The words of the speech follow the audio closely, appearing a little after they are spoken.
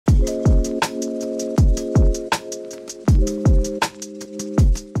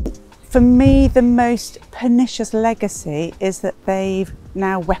For me, the most pernicious legacy is that they've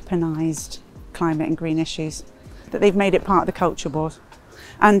now weaponised climate and green issues, that they've made it part of the culture wars,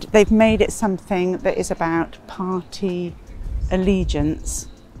 and they've made it something that is about party allegiance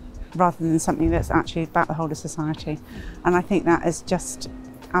rather than something that's actually about the whole of society. And I think that is just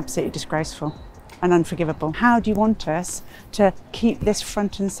absolutely disgraceful and unforgivable. How do you want us to keep this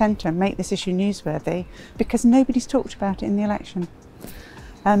front and centre and make this issue newsworthy? Because nobody's talked about it in the election.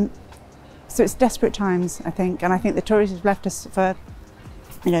 So it's desperate times, I think, and I think the Tories have left us for,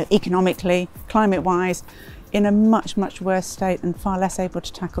 economically, climate-wise, in a much, much worse state and far less able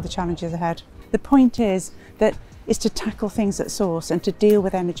to tackle the challenges ahead. The point is to tackle things at source and to deal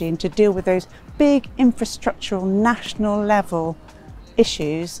with energy and to deal with those big infrastructural, national level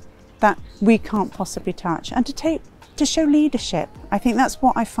issues that we can't possibly touch, and to show leadership. I think that's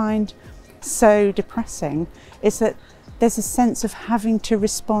what I find so depressing, is that there's a sense of having to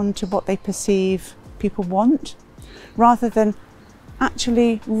respond to what they perceive people want, rather than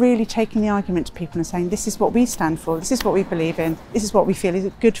actually really taking the argument to people and saying, this is what we stand for, this is what we believe in, this is what we feel is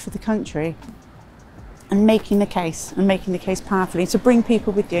good for the country, and making the case powerfully, to bring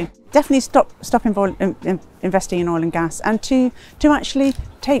people with you. Definitely stop investing in oil and gas, and to actually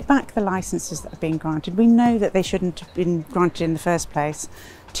take back the licences that have been granted. We know that they shouldn't have been granted in the first place.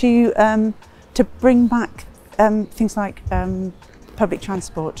 To bring back things like public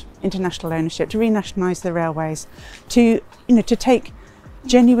transport, international ownership, to renationalise the railways, to take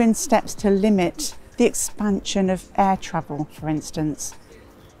genuine steps to limit the expansion of air travel, for instance,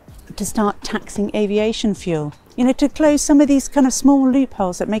 to start taxing aviation fuel, to close some of these kind of small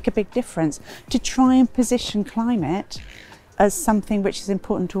loopholes that make a big difference, to try and position climate as something which is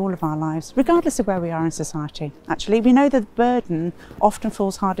important to all of our lives, regardless of where we are in society. Actually, we know that the burden often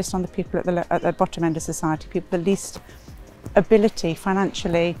falls hardest on the people at the bottom end of society, people with the least ability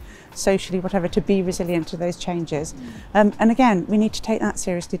financially, socially, whatever, to be resilient to those changes. And again, we need to take that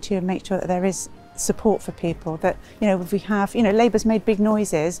seriously too, and make sure that there is support for people, that if we have, Labour's made big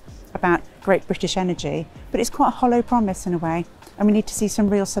noises about Great British Energy, but it's quite a hollow promise in a way, and we need to see some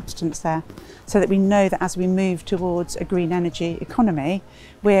real substance there, so that we know that as we move towards a green energy economy,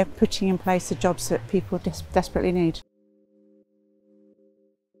 we're putting in place the jobs that people desperately need.